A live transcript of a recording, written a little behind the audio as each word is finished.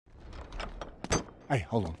Hey,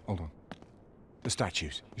 hold on. The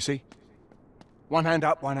statues, you see? One hand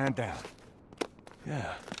up, one hand down.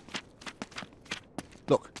 Yeah.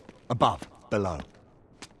 Look, above, below.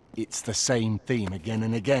 It's the same theme again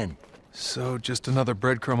and again. So, just another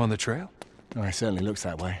breadcrumb on the trail? Oh, it certainly looks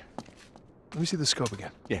that way. Let me see the scope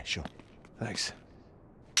again. Yeah, sure. Thanks.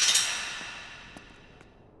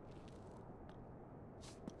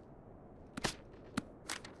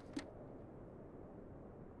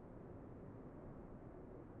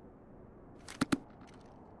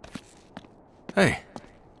 Hey,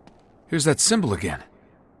 here's that symbol again.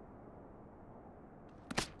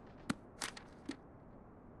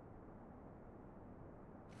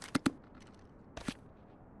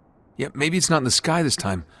 Yeah, maybe it's not in the sky this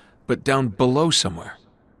time, but down below somewhere.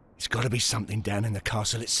 It's got to be something down in the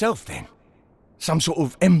castle itself, then. Some sort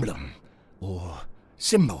of emblem or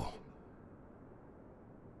symbol.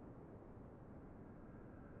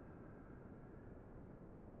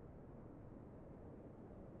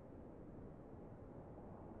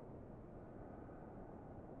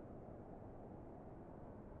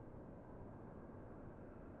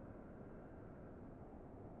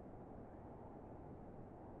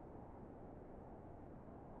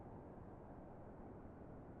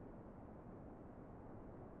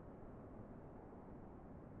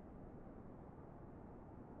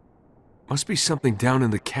 Must be something down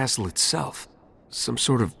in the castle itself. Some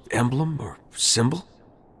sort of emblem or symbol?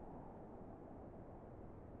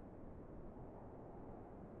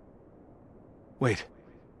 Wait.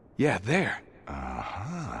 Yeah, there.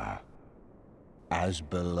 Aha. As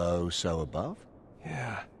below, so above?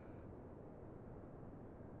 Yeah.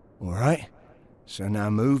 All right. So now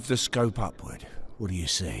move the scope upward. What do you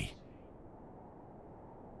see?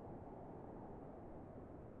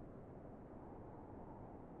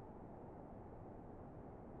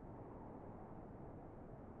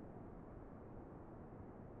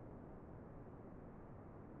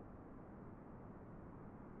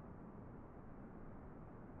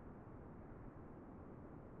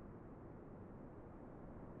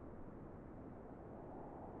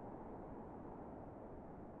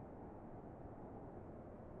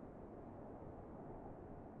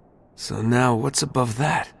 So now, what's above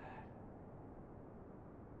that?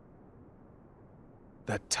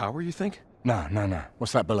 That tower, you think? No.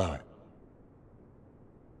 What's that below it?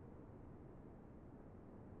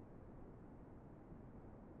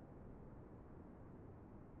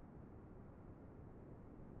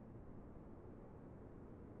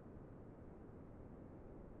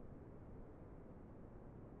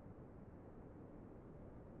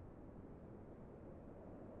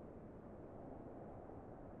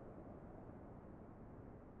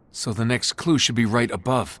 So the next clue should be right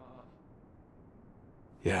above.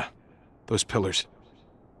 Yeah, those pillars.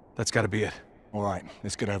 That's gotta be it. All right,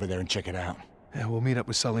 let's get over there and check it out. Yeah, we'll meet up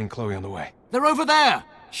with Sully and Chloe on the way. They're over there!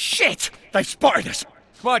 Shit! They've spotted us!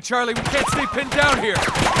 Come on, Charlie, we can't stay pinned down here!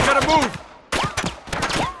 We gotta move!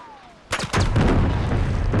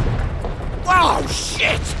 Oh,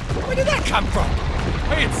 shit! Where did that come from?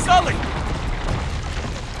 Hey, it's Sully!